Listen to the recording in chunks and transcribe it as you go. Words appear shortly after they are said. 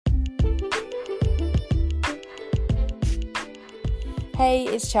Hey,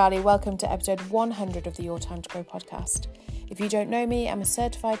 it's Charlie. Welcome to episode 100 of the Your Time to Grow podcast. If you don't know me, I'm a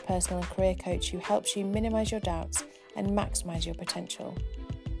certified personal and career coach who helps you minimise your doubts and maximise your potential.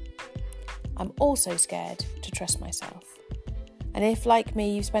 I'm also scared to trust myself. And if, like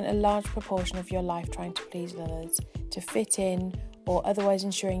me, you've spent a large proportion of your life trying to please others, to fit in, or otherwise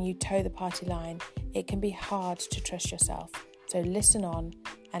ensuring you toe the party line, it can be hard to trust yourself. So listen on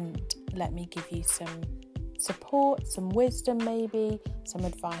and let me give you some support, some wisdom maybe, some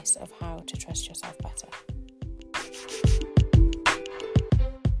advice of how to trust yourself better.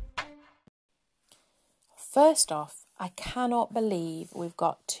 First off, I cannot believe we've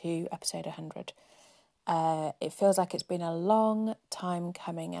got to episode 100. It feels like it's been a long time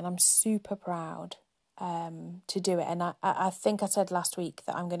coming and I'm super proud to do it. And I think I said last week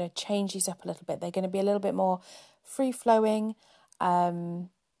that I'm going to change these up a little bit. They're going to be a little bit more free-flowing and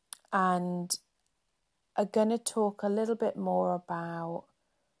are going to talk a little bit more about,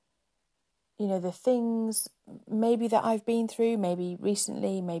 the things maybe that I've been through, maybe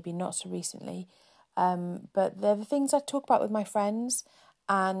recently, maybe not so recently. But they're the things I talk about with my friends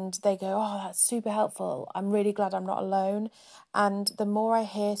and they go, oh, that's super helpful. I'm really glad I'm not alone. And the more I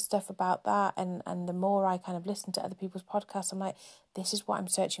hear stuff about that and the more I kind of listen to other people's podcasts, I'm like, this is what I'm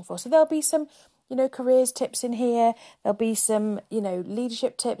searching for. So there'll be some, careers tips in here. There'll be some,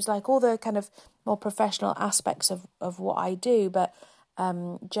 leadership tips, like all the kind of more professional aspects of what I do. But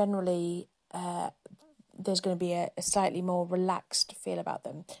generally, there's going to be a slightly more relaxed feel about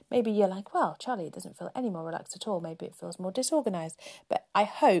them. Maybe you're like, well, Charlie, it doesn't feel any more relaxed at all. Maybe it feels more disorganised. But I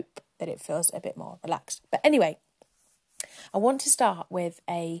hope that it feels a bit more relaxed. But anyway, I want to start with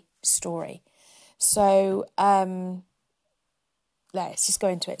a story. So let's just go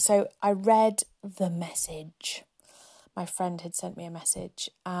into it. So I read The Message. My friend had sent me a message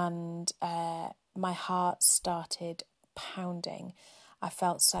and my heart started pounding. I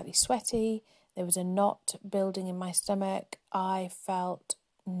felt slightly sweaty. There was a knot building in my stomach. I felt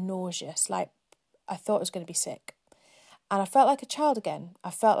nauseous, like I thought I was going to be sick. And I felt like a child again.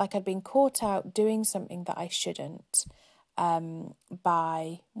 I felt like I'd been caught out doing something that I shouldn't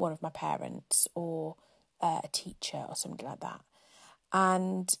by one of my parents or a teacher or something like that.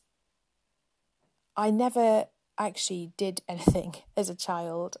 And I never actually did anything as a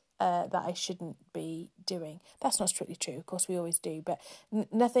child that I shouldn't be doing. That's not strictly true. Of course, we always do, but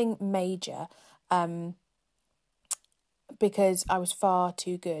nothing major because I was far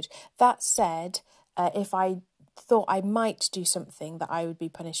too good. That said, if I thought I might do something that I would be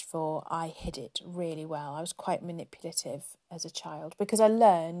punished for, I hid it really well. I was quite manipulative as a child because I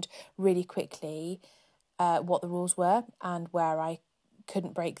learned really quickly what the rules were and where I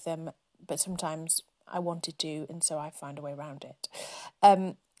couldn't break them, but sometimes I wanted to, and so I found a way around it.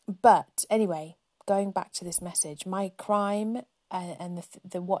 But anyway, going back to this message, my crime and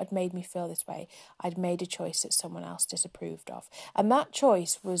the what had made me feel this way, I'd made a choice that someone else disapproved of. And that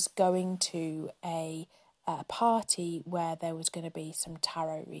choice was going to a party where there was going to be some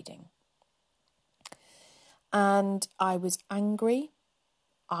tarot reading. And I was angry.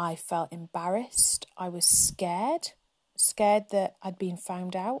 I felt embarrassed. I was scared that I'd been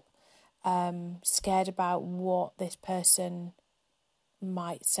found out. Scared about what this person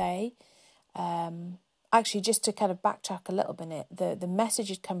might say. Actually, just to kind of backtrack a little bit, the message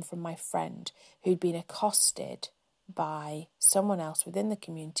had come from my friend who'd been accosted by someone else within the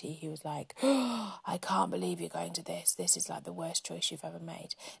community who was like, oh, I can't believe you're going to this. This is like the worst choice you've ever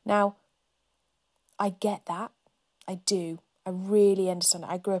made. Now, I get that. I do. I really understand it.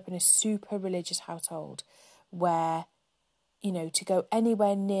 I grew up in a super religious household where to go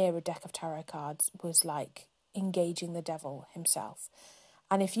anywhere near a deck of tarot cards was like engaging the devil himself.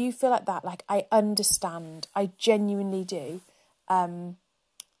 And if you feel like that, like I understand, I genuinely do. But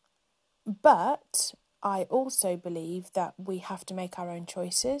I also believe that we have to make our own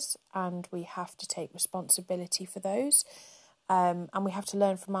choices and we have to take responsibility for those. And we have to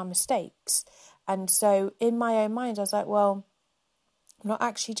learn from our mistakes. And so in my own mind, I was like, well, I'm not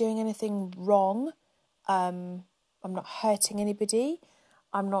actually doing anything wrong. I'm not hurting anybody.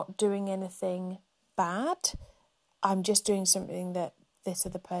 I'm not doing anything bad. I'm just doing something that this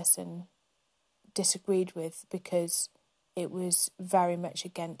other person disagreed with because it was very much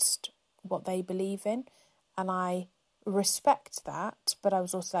against what they believe in. And I respect that, but I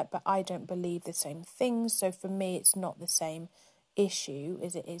was also like, but I don't believe the same things. So for me, it's not the same issue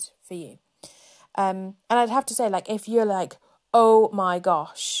as it is for you. And I'd have to say, like, if you're like, oh my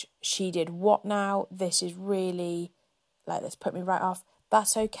gosh, she did what now? This is really, like, this put me right off.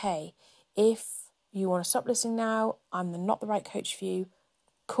 That's okay. If you want to stop listening now, I'm not the right coach for you.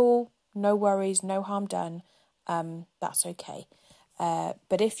 Cool, no worries, no harm done. That's okay.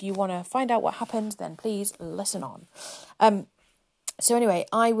 But if you want to find out what happened, then please listen on. So anyway,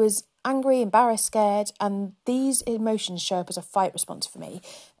 I was angry, embarrassed, scared, and these emotions show up as a fight response for me.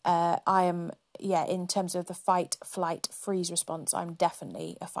 I am, in terms of the fight, flight, freeze response, I'm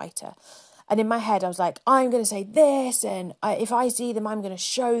definitely a fighter. And in my head, I was like, I'm going to say this, and if I see them, I'm going to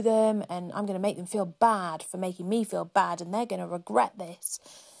show them, and I'm going to make them feel bad for making me feel bad, and they're going to regret this.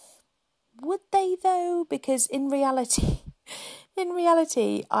 Would they, though? Because in reality,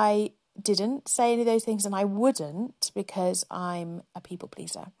 I didn't say any of those things, and I wouldn't, because I'm a people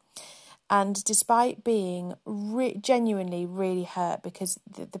pleaser. And despite being genuinely really hurt, because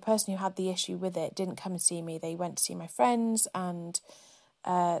the person who had the issue with it didn't come and see me, they went to see my friends, and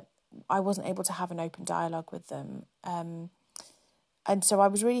I wasn't able to have an open dialogue with them. And so I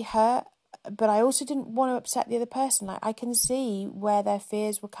was really hurt, but I also didn't want to upset the other person. Like, I can see where their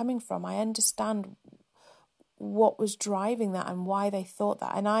fears were coming from. I understand what was driving that and why they thought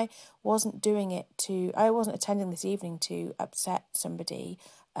that. And I wasn't attending this evening to upset somebody.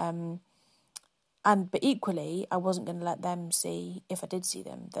 But equally, I wasn't going to let them see, if I did see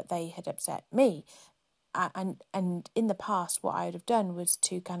them, that they had upset me. And in the past, what I would have done was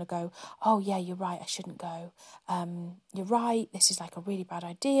to kind of go, oh yeah, you're right, I shouldn't go. You're right, this is like a really bad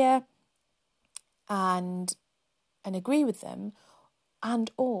idea. And agree with them.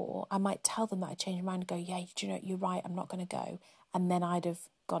 And or I might tell them that I changed my mind and go, yeah, do you know, you're right, I'm not going to go. And then I'd have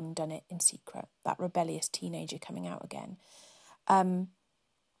gone and done it in secret, that rebellious teenager coming out again.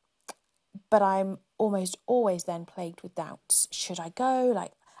 But I'm almost always then plagued with doubts. Should I go?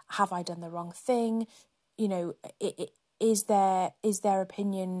 Like, have I done the wrong thing? You know, is their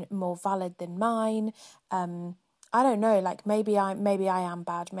opinion more valid than mine? I don't know. Like, maybe I am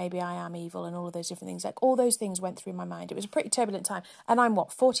bad. Maybe I am evil, and all of those different things. Like, all those things went through my mind. It was a pretty turbulent time, and I'm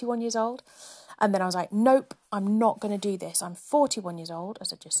 41 years old. And then I was like, nope, I'm not going to do this. I'm 41 years old,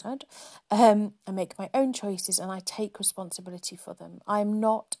 as I just said. I make my own choices and I take responsibility for them. I'm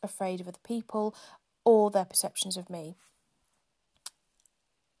not afraid of other people or their perceptions of me.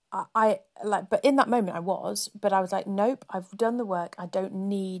 But in that moment I was like, nope, I've done the work. I don't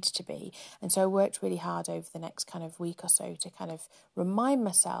need to be. And so I worked really hard over the next kind of week or so to kind of remind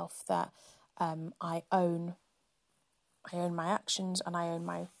myself that I own my actions, and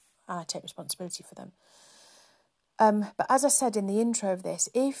I take responsibility for them. But as I said in the intro of this,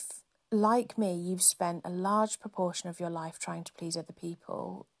 if, like me, you've spent a large proportion of your life trying to please other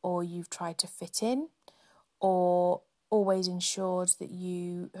people, or you've tried to fit in, or always ensured that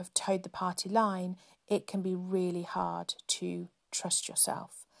you have towed the party line, it can be really hard to trust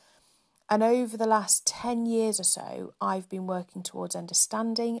yourself. And over the last 10 years or so, I've been working towards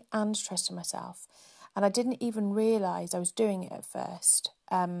understanding and trusting myself. And I didn't even realise I was doing it at first.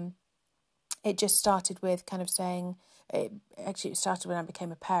 It just started with kind of saying, it started when I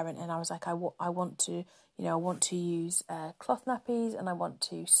became a parent, and I was like, I want to use cloth nappies, and I want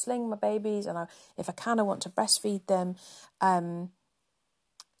to sling my babies, and if I can, I want to breastfeed them. And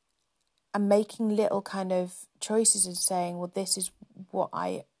making little kind of choices and saying, well, this is what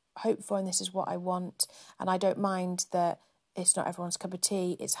I hope for and this is what I want. And I don't mind that it's not everyone's cup of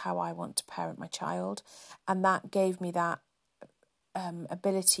tea, it's how I want to parent my child. And that gave me that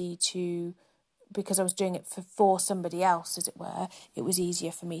ability to, because I was doing it for somebody else, as it were, it was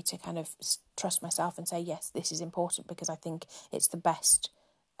easier for me to kind of trust myself and say, yes, this is important because I think it's the best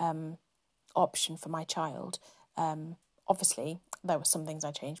option for my child. Obviously, there were some things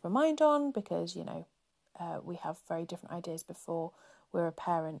I changed my mind on because, we have very different ideas before we're a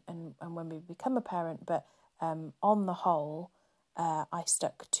parent and when we become a parent. But on the whole, I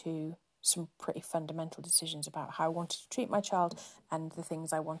stuck to some pretty fundamental decisions about how I wanted to treat my child and the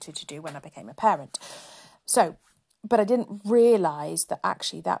things I wanted to do when I became a parent. So, but I didn't realise that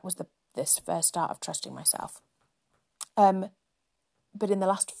actually that was this first start of trusting myself. But in the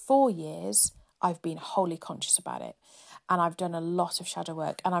last 4 years, I've been wholly conscious about it. And I've done a lot of shadow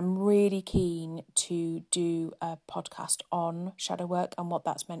work. And I'm really keen to do a podcast on shadow work and what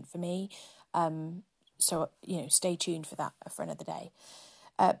that's meant for me. So, stay tuned for that for another day.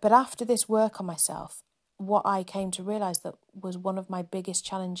 But after this work on myself, what I came to realise that was one of my biggest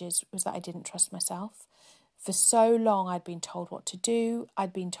challenges was that I didn't trust myself. For so long, I'd been told what to do.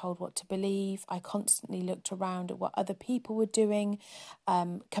 I'd been told what to believe. I constantly looked around at what other people were doing,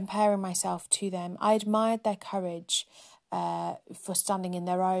 comparing myself to them. I admired their courage for standing in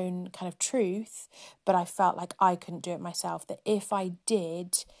their own kind of truth, but I felt like I couldn't do it myself, that if I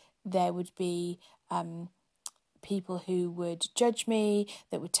did, there would be people who would judge me,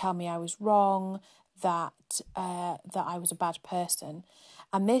 that would tell me I was wrong, that I was a bad person.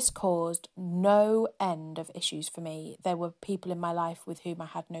 And this caused no end of issues for me. There were people in my life with whom I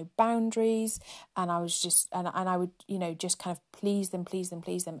had no boundaries, and I was just, and I would, just kind of please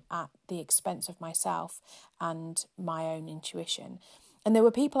them at the expense of myself and my own intuition. And there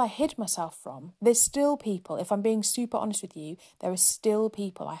were people I hid myself from. There's still people, if I'm being super honest with you, there are still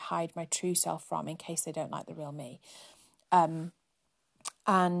people I hide my true self from in case they don't like the real me. And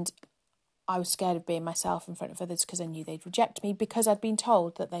I was scared of being myself in front of others because I knew they'd reject me, because I'd been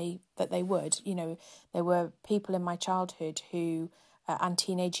told that they would. There were people in my childhood who, and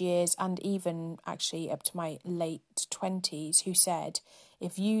teenage years, and even actually up to my late 20s, who said,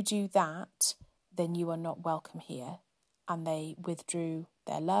 if you do that, then you are not welcome here. And they withdrew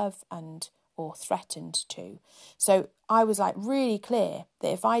their love or threatened to. So I was like really clear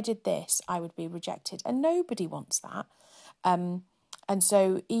that if I did this, I would be rejected. And nobody wants that. And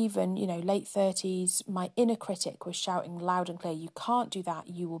so even, late 30s, my inner critic was shouting loud and clear, you can't do that,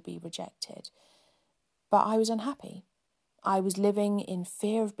 you will be rejected. But I was unhappy. I was living in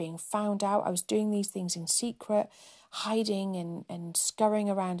fear of being found out. I was doing these things in secret, hiding and scurrying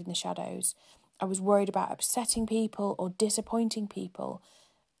around in the shadows. I was worried about upsetting people or disappointing people.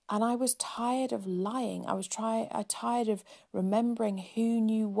 And I was tired of lying. I was tired of remembering who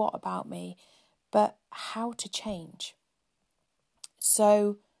knew what about me, but how to change.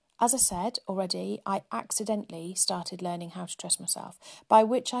 So, as I said already, I accidentally started learning how to trust myself, by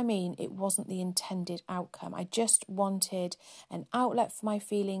which I mean it wasn't the intended outcome. I just wanted an outlet for my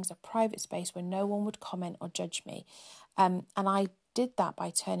feelings, a private space where no one would comment or judge me. And I did that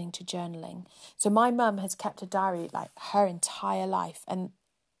by turning to journaling. So my mum has kept a diary like her entire life, and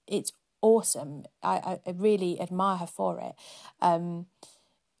it's awesome. I really admire her for it.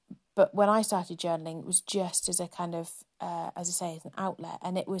 But when I started journaling, it was just as a kind of, as I say, as an outlet.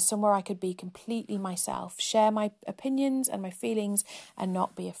 And it was somewhere I could be completely myself, share my opinions and my feelings and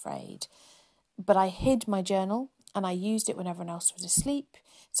not be afraid. But I hid my journal and I used it when everyone else was asleep.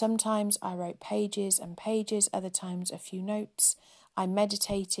 Sometimes I wrote pages and pages, other times a few notes. I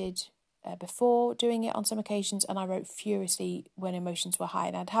meditated before doing it on some occasions, and I wrote furiously when emotions were high.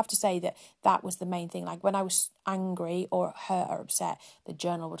 And I'd have to say that was the main thing. Like when I was angry or hurt or upset, the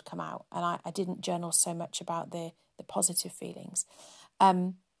journal would come out, and I didn't journal so much about the positive feelings.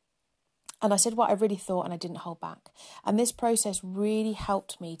 And I said what I really thought, and I didn't hold back. And this process really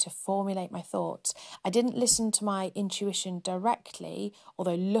helped me to formulate my thoughts. I didn't listen to my intuition directly,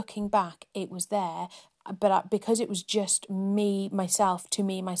 although looking back, it was there. But because it was just me, myself,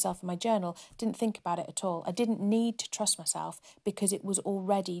 and my journal, didn't think about it at all. I didn't need to trust myself because it was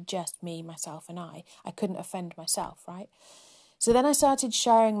already just me, myself, and I. I couldn't offend myself, right? So then I started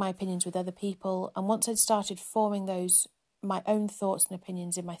sharing my opinions with other people. And once I'd started forming my own thoughts and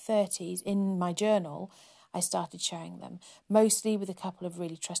opinions in my 30s, in my journal, I started sharing them, mostly with a couple of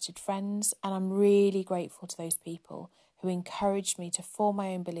really trusted friends. And I'm really grateful to those people who encouraged me to form my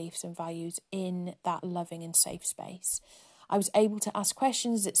own beliefs and values in that loving and safe space. I was able to ask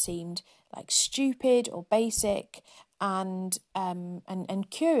questions that seemed like stupid or basic and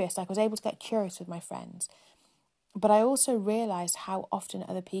curious. Like I was able to get curious with my friends. But I also realised how often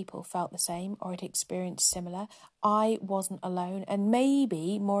other people felt the same or had experienced similar. I wasn't alone. And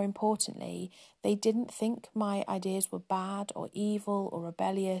maybe, more importantly, they didn't think my ideas were bad or evil or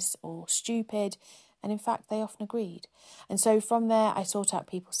rebellious or stupid. And in fact, they often agreed. And so from there, I sought out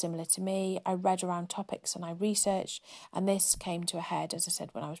people similar to me. I read around topics and I researched. And this came to a head, as I said,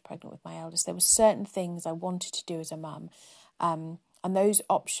 when I was pregnant with my eldest. There were certain things I wanted to do as a mum. And those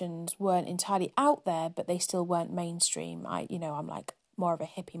options weren't entirely out there, but they still weren't mainstream. I'm like more of a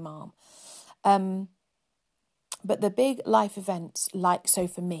hippie mom. But the big life events,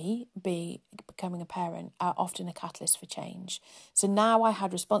 for me, becoming a parent, are often a catalyst for change. So now I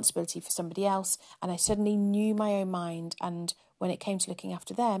had responsibility for somebody else, and I suddenly knew my own mind. And when it came to looking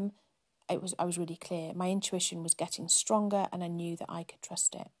after them, I was really clear. My intuition was getting stronger, and I knew that I could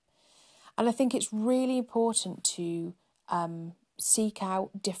trust it. And I think it's really important to seek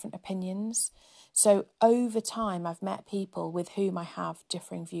out different opinions. So over time, I've met people with whom I have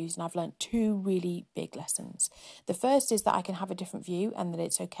differing views, and I've learned two really big lessons. The first is that I can have a different view and that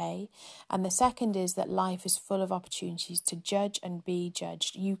it's okay. And the second is that life is full of opportunities to judge and be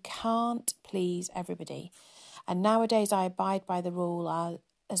judged. You can't please everybody. And nowadays I abide by the rule,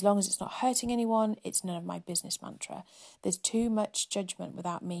 as long as it's not hurting anyone, it's none of my business mantra. There's too much judgment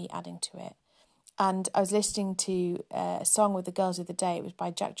without me adding to it. And I was listening to a song with the girls of the day. It was by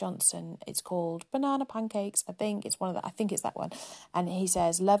Jack Johnson. It's called Banana Pancakes. I think it's that one. And he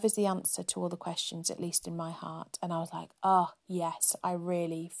says, love is the answer to all the questions, at least in my heart. And I was like, oh, yes, I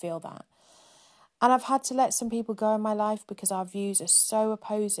really feel that. And I've had to let some people go in my life because our views are so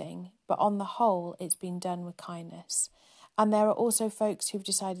opposing, but on the whole, it's been done with kindness. And there are also folks who've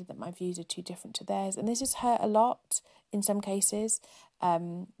decided that my views are too different to theirs, and this has hurt a lot in some cases.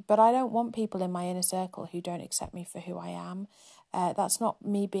 But I don't want people in my inner circle who don't accept me for who I am. That's not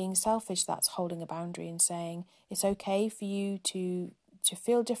me being selfish, that's holding a boundary and saying it's okay for you to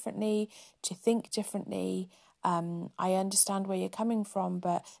feel differently, to think differently. I understand where you're coming from,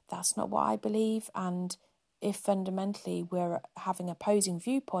 but that's not what I believe. And if fundamentally we're having opposing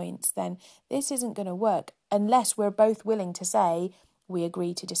viewpoints, then this isn't going to work unless we're both willing to say we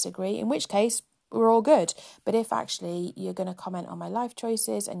agree to disagree, in which case we're all good. But if actually you're going to comment on my life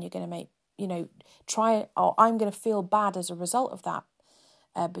choices and you're going to make, or I'm going to feel bad as a result of that,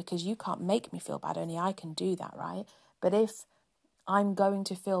 because you can't make me feel bad, only I can do that, right? But if I'm going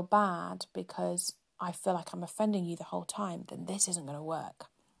to feel bad because I feel like I'm offending you the whole time, then this isn't going to work.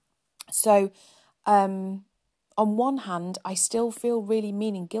 So, on one hand, I still feel really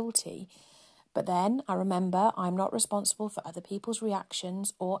mean and guilty, but then I remember I'm not responsible for other people's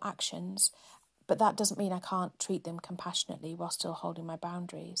reactions or actions, but that doesn't mean I can't treat them compassionately while still holding my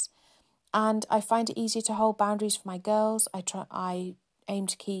boundaries. And I find it easier to hold boundaries for my girls. I aim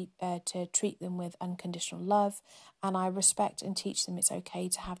to treat them with unconditional love, and I respect and teach them it's okay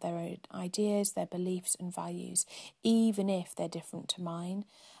to have their own ideas, their beliefs and values, even if they're different to mine.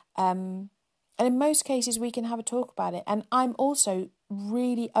 And in most cases, we can have a talk about it. And I'm also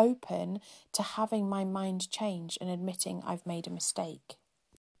really open to having my mind change and admitting I've made a mistake.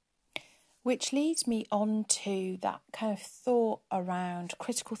 Which leads me on to that kind of thought around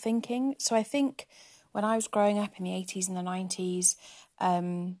critical thinking. So I think when I was growing up in the 80s and the 90s,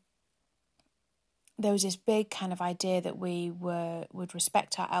 there was this big kind of idea that we would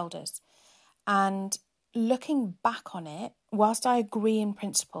respect our elders. And looking back on it, whilst I agree in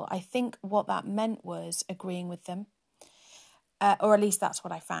principle, I think what that meant was agreeing with them, or at least that's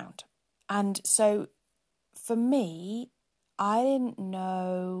what I found. And so for me, I didn't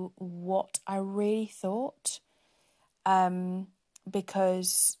know what I really thought,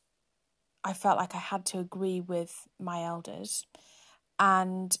 because I felt like I had to agree with my elders.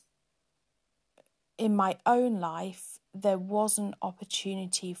 And in my own life, there wasn't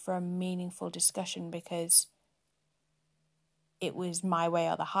opportunity for a meaningful discussion because it was my way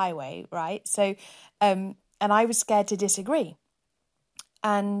or the highway, right? So, and I was scared to disagree.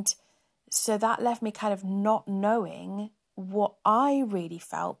 And so that left me kind of not knowing what I really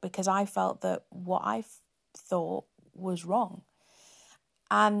felt, because I felt that what I thought was wrong.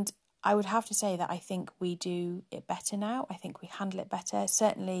 And I would have to say that I think we do it better now. I think we handle it better.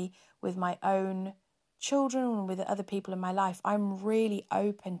 Certainly with my own children and with other people in my life, I'm really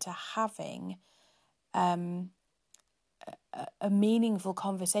open to having a meaningful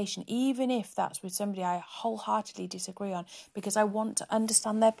conversation, even if that's with somebody I wholeheartedly disagree on, because I want to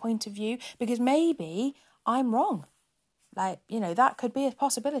understand their point of view, because maybe I'm wrong. Like, that could be a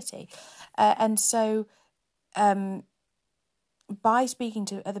possibility. And so by speaking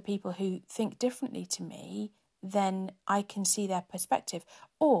to other people who think differently to me, then I can see their perspective.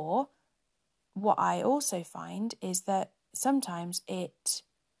 Or what I also find is that sometimes it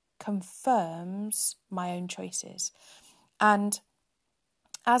confirms my own choices. And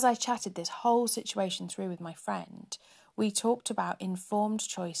as I chatted this whole situation through with my friend, we talked about informed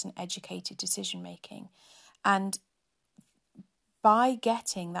choice and educated decision making. And by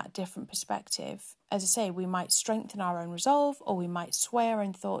getting that different perspective, as I say, we might strengthen our own resolve, or we might sway our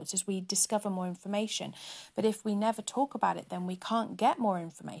own thoughts as we discover more information. But if we never talk about it, then we can't get more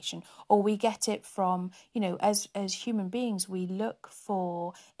information, or we get it from, as human beings, we look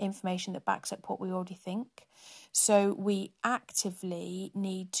for information that backs up what we already think. So we actively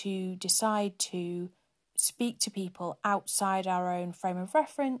need to decide to speak to people outside our own frame of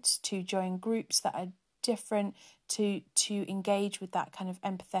reference, to join groups that are different, to engage with that kind of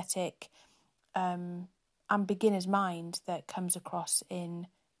empathetic and beginner's mind that comes across in,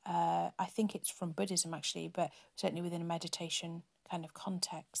 I think it's from Buddhism actually, but certainly within a meditation kind of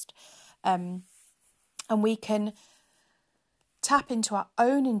context. And we can tap into our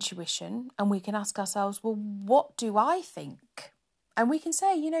own intuition, and we can ask ourselves, well, what do I think? And we can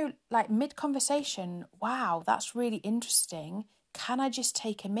say, like mid-conversation, wow, that's really interesting. Can I just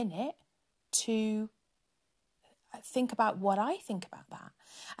take a minute to think about what I think about that?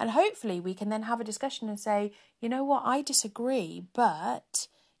 And hopefully we can then have a discussion and say, you know what, I disagree, but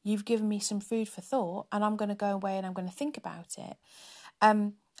you've given me some food for thought, and I'm going to go away and I'm going to think about it.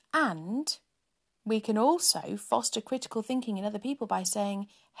 And we can also foster critical thinking in other people by saying,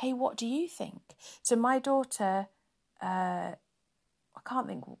 hey, what do you think? So my daughter I can't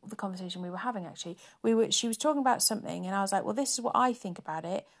think the conversation we were having actually. She was talking about something and I was like, well, this is what I think about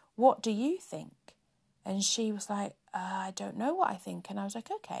it. What do you think? And she was like, I don't know what I think. And I was like,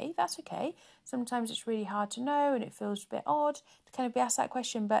 okay, that's okay. Sometimes it's really hard to know and it feels a bit odd to kind of be asked that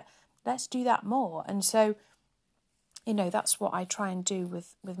question, but let's do that more. And so, you know, that's what I try and do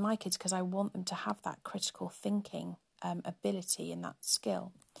with my kids, because I want them to have that critical thinking ability and that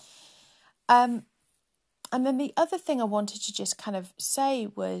skill. And then the other thing I wanted to just kind of say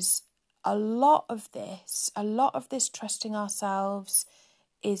was a lot of this trusting ourselves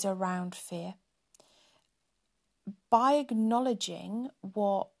is around fear. By acknowledging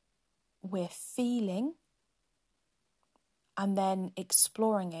what we're feeling and then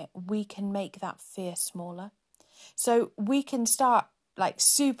exploring it, we can make that fear smaller. So we can start like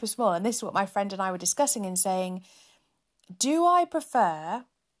super small. And this is what my friend and I were discussing and saying, do I prefer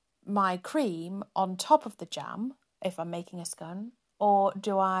my cream on top of the jam if I'm making a scone, or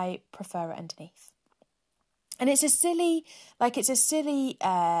do I prefer it underneath? And it's a silly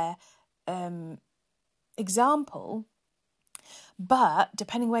example, but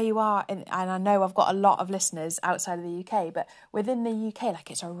depending where you are, and I know I've got a lot of listeners outside of the UK, but within the UK,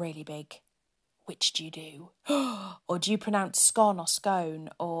 like, it's a really big, which do you do? Or do you pronounce scone or scone?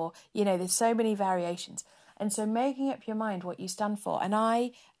 Or, you know, there's so many variations. And so making up your mind what you stand for. And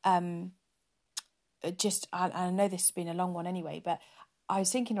I know this has been a long one anyway, but I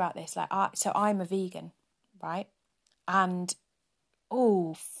was thinking about this, so I'm a vegan, right? And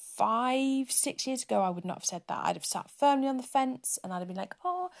 5-6 years ago, I would not have said that. I'd have sat firmly on the fence and I'd have been like,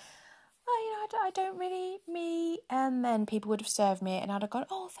 well, I don't really meat. And then people would have served me and I'd have gone,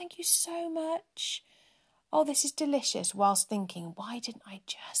 oh, thank you so much. Oh, this is delicious. Whilst thinking, why didn't I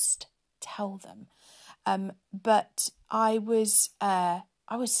just tell them? But I was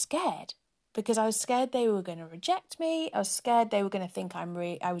scared, because I was scared they were going to reject me. I was scared they were going to think I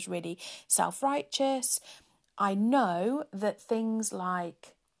was really self-righteous. I know that things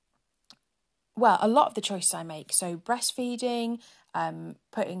like, well, a lot of the choices I make, so breastfeeding,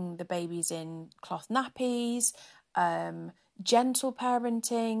 putting the babies in cloth nappies, gentle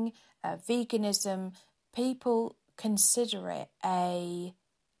parenting, veganism, people consider it a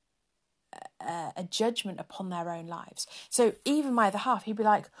judgment upon their own lives. So even my other half, he'd be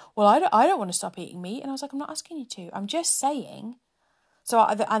like, well, I don't want to stop eating meat. And I was like, I'm not asking you to. I'm just saying. So,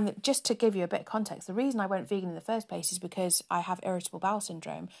 and just to give you a bit of context, the reason I went vegan in the first place is because I have irritable bowel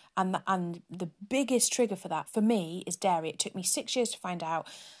syndrome, and the biggest trigger for that for me is dairy. It took me 6 years to find out,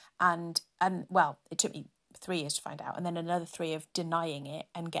 and well, it took me 3 years to find out, and then another 3 of denying it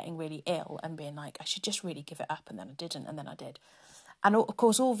and getting really ill and being like, I should just really give it up, and then I didn't, and then I did. And of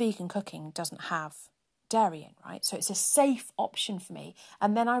course, all vegan cooking doesn't have dairy in, right? So it's a safe option for me.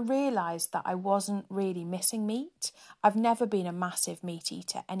 And then I realised that I wasn't really missing meat. I've never been a massive meat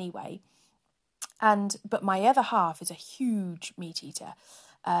eater anyway. But my other half is a huge meat eater.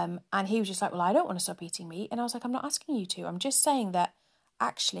 And he was just like, well, I don't want to stop eating meat. And I was like, I'm not asking you to. I'm just saying that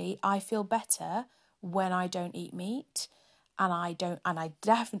actually I feel better when I don't eat meat. And I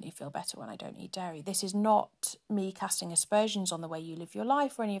definitely feel better when I don't eat dairy. This is not me casting aspersions on the way you live your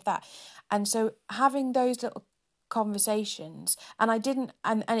life or any of that. And so having those little conversations, and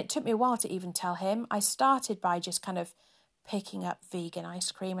it took me a while to even tell him. I started by just kind of picking up vegan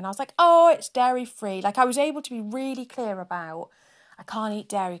ice cream, and I was like, oh, it's dairy free. Like, I was able to be really clear about, I can't eat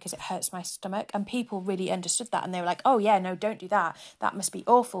dairy because it hurts my stomach. And people really understood that, and they were like, oh yeah, no, don't do that. That must be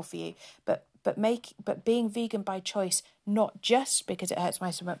awful for you. But being vegan by choice, not just because it hurts my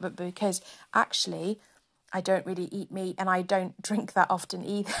stomach, but because actually I don't really eat meat and I don't drink that often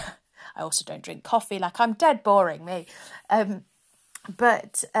either. I also don't drink coffee. Like, I'm dead boring, me. And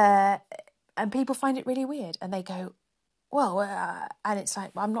people find it really weird, and they go, well, and it's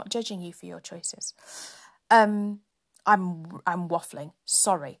like, well, I'm not judging you for your choices. I'm waffling.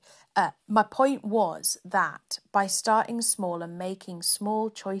 Sorry. My point was that by starting small and making small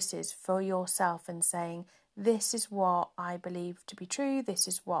choices for yourself and saying, this is what I believe to be true, this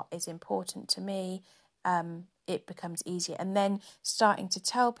is what is important to me, it becomes easier. And then starting to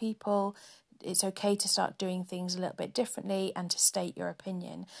tell people it's okay to start doing things a little bit differently and to state your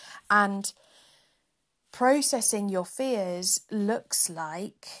opinion. And processing your fears looks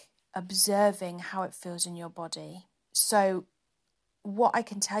like observing how it feels in your body. So what I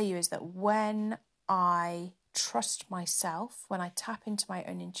can tell you is that when I trust myself, when I tap into my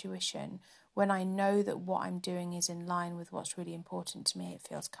own intuition, when I know that what I'm doing is in line with what's really important to me, it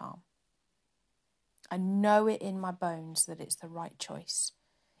feels calm. I know it in my bones that it's the right choice.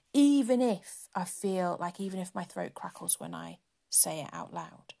 Even if my throat crackles when I say it out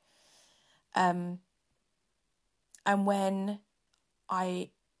loud. And when I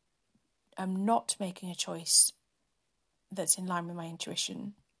am not making a choice that's in line with my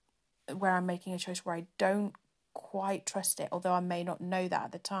intuition, where I'm making a choice where I don't quite trust it, although I may not know that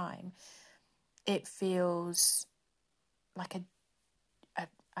at the time, it feels like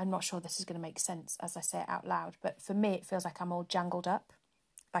I'm not sure this is going to make sense as I say it out loud, but for me it feels like I'm all jangled up,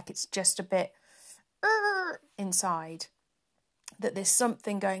 like it's just a bit inside, that there's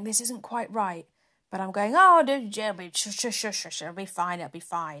something going, this isn't quite right, but I'm going, oh, it'll be fine,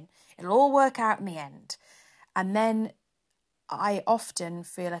 it'll all work out in the end. And then I often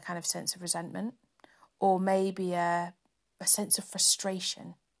feel a kind of sense of resentment, or maybe a sense of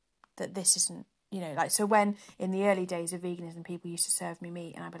frustration that this isn't, like, so when in the early days of veganism, people used to serve me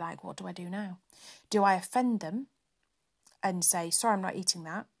meat and I'd be like, what do I do now? Do I offend them and say, sorry, I'm not eating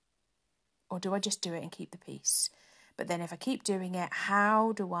that? Or do I just do it and keep the peace? But then if I keep doing it,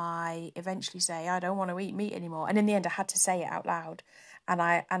 how do I eventually say, I don't want to eat meat anymore? And in the end, I had to say it out loud. And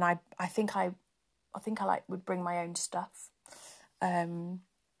I think I like would bring my own stuff. And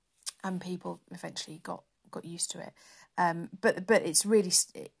people eventually got used to it. But it's really,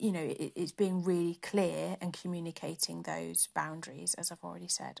 it's being really clear and communicating those boundaries, as I've already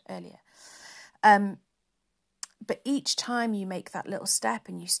said earlier. But each time you make that little step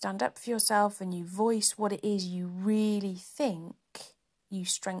and you stand up for yourself and you voice what it is you really think, you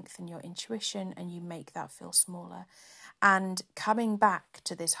strengthen your intuition and you make that feel smaller. And coming back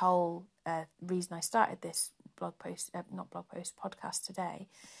to this whole reason I started this podcast today,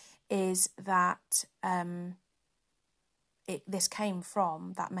 is that this came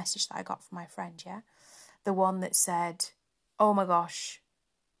from that message that I got from my friend, yeah? The one that said, oh my gosh,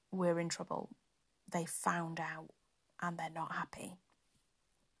 we're in trouble. They found out and they're not happy.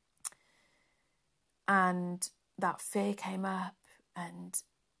 And that fear came up, and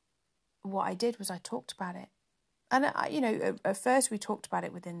what I did was I talked about it. And, at first we talked about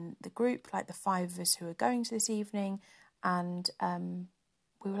it within the group, like the 5 of us who are going to this evening, and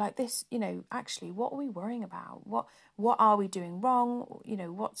we were like, this, actually, what are we worrying about? What are we doing wrong?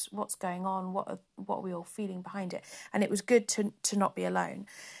 What's going on? What are we all feeling behind it? And it was good to not be alone.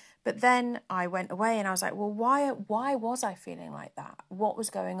 But then I went away and I was like, well, why was I feeling like that? What was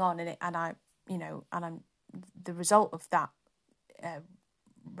going on? And I'm the result of that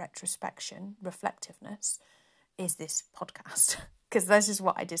reflectiveness is this podcast, because this is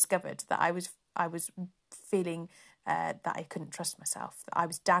what I discovered, that I was feeling that I couldn't trust myself, that I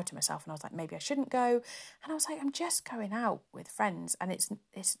was doubting myself, and I was like, maybe I shouldn't go. And I was like, I'm just going out with friends, and it's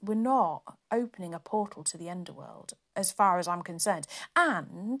we're not opening a portal to the underworld as far as I'm concerned.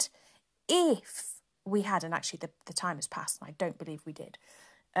 And if we had, and actually the time has passed and I don't believe we did,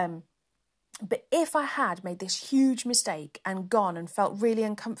 but if I had made this huge mistake and gone and felt really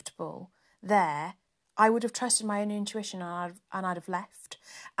uncomfortable there, I would have trusted my own intuition and I'd have left.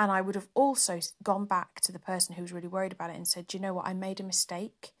 And I would have also gone back to the person who was really worried about it and said, do you know what, I made a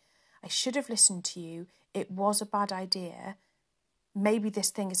mistake. I should have listened to you. It was a bad idea. Maybe this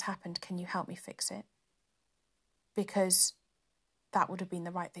thing has happened. Can you help me fix it? Because that would have been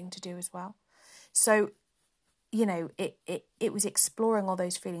the right thing to do as well. So, it was exploring all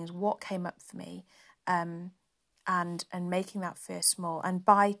those feelings, what came up for me, and making that fear small. And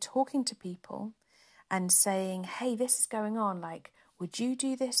by talking to people and saying, hey, this is going on, like, would you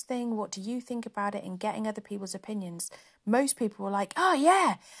do this thing? What do you think about it? And getting other people's opinions. Most people were like, oh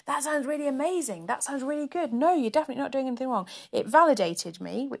yeah, that sounds really amazing. That sounds really good. No, you're definitely not doing anything wrong. It validated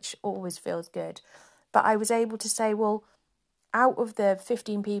me, which always feels good. But I was able to say, well, out of the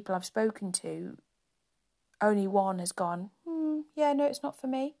 15 people I've spoken to, only one has gone, yeah, no, it's not for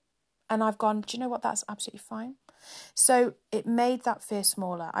me. And I've gone, do you know what? That's absolutely fine. So it made that fear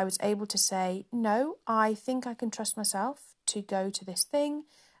smaller. I was able to say, no, I think I can trust myself to go to this thing,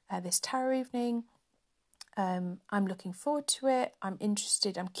 this tarot evening. I'm looking forward to it. I'm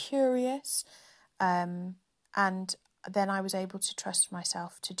interested. I'm curious. And then I was able to trust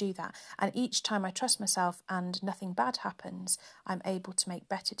myself to do that. And each time I trust myself and nothing bad happens, I'm able to make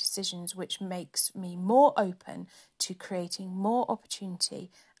better decisions, which makes me more open to creating more opportunity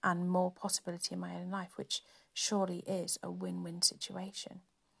and more possibility in my own life, which surely is a win-win situation.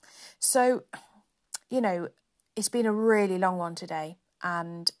 So, it's been a really long one today,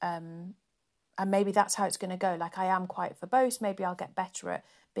 and maybe that's how it's going to go. Like, I am quite verbose. Maybe I'll get better at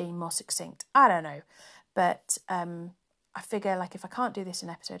being more succinct. I don't know. But I figure, like, if I can't do this in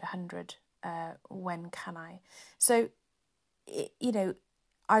episode 100, when can I? So,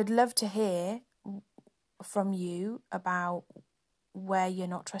 I'd love to hear from you about where you're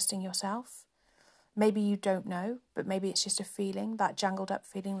not trusting yourself. Maybe you don't know, but maybe it's just a feeling, that jangled up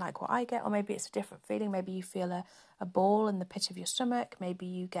feeling like what I get, or maybe it's a different feeling. Maybe you feel a ball in the pit of your stomach. Maybe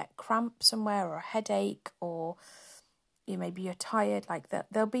you get cramp somewhere, or a headache, or maybe you're tired. Like that,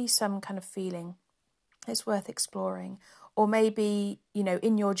 there'll be some kind of feeling. It's worth exploring. Or maybe,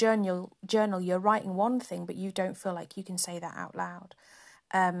 in your journal you're writing one thing, but you don't feel like you can say that out loud.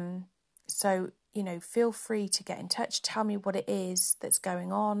 So, feel free to get in touch. Tell me what it is that's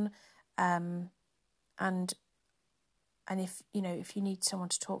going on. And if you need someone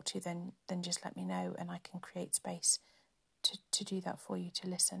to talk to, then just let me know, and I can create space to do that for you, to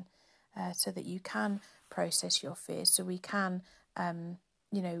listen, so that you can process your fears, so we can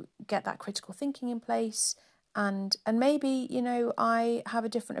get that critical thinking in place, and maybe I have a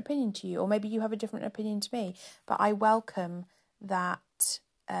different opinion to you, or maybe you have a different opinion to me, but I welcome that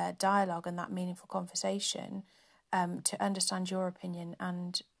dialogue and that meaningful conversation, to understand your opinion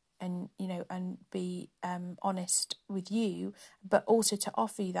and be honest with you, but also to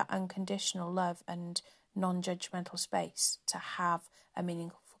offer you that unconditional love and non-judgmental space to have a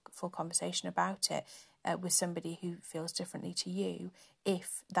meaningful conversation about it with somebody who feels differently to you,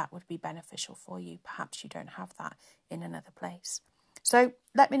 if that would be beneficial for you. Perhaps you don't have that in another place. So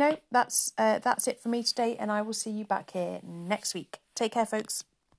let me know. That's it for me today, and I will see you back here next week. Take care, folks.